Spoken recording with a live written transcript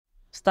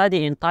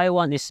Study in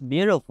Taiwan is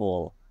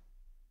beautiful.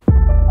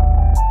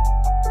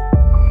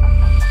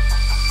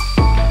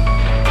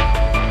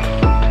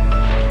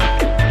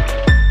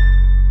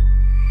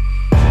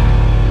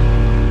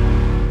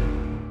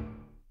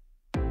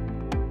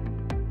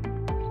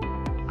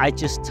 I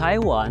choose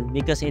Taiwan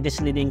because it is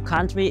a leading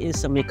country in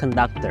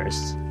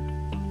semiconductors.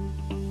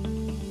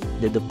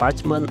 The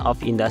Department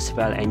of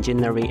Industrial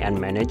Engineering and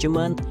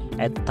Management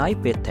at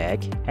Taipei Tech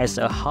has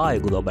a high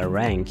global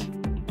rank.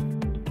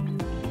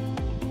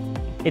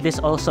 It is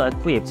also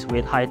equipped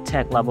with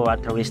high-tech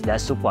laboratories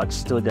that support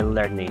student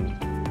learning.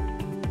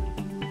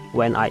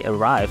 When I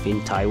arrived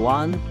in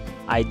Taiwan,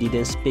 I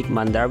didn't speak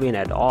Mandarin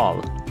at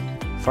all.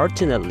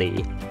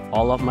 Fortunately,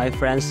 all of my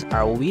friends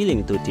are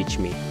willing to teach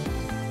me.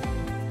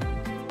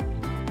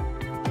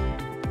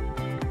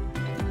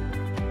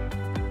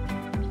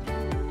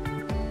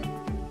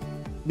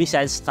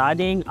 Besides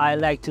studying, I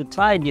like to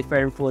try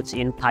different foods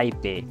in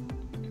Taipei.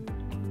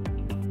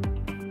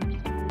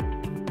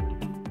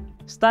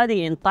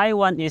 Studying in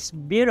Taiwan is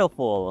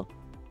beautiful.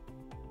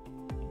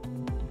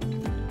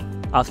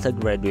 After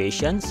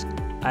graduations,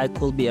 I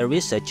could be a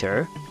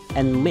researcher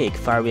and make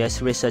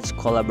various research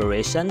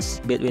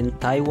collaborations between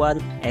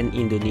Taiwan and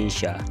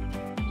Indonesia.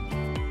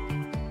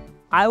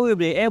 I will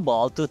be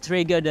able to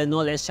trigger the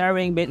knowledge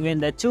sharing between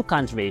the two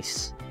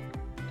countries.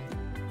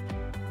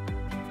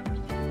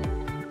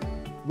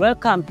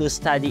 Welcome to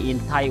Study in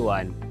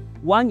Taiwan.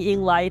 Wang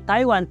Yinglai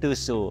Taiwan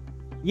Tusu.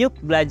 Yuk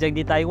belajar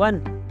di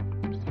Taiwan.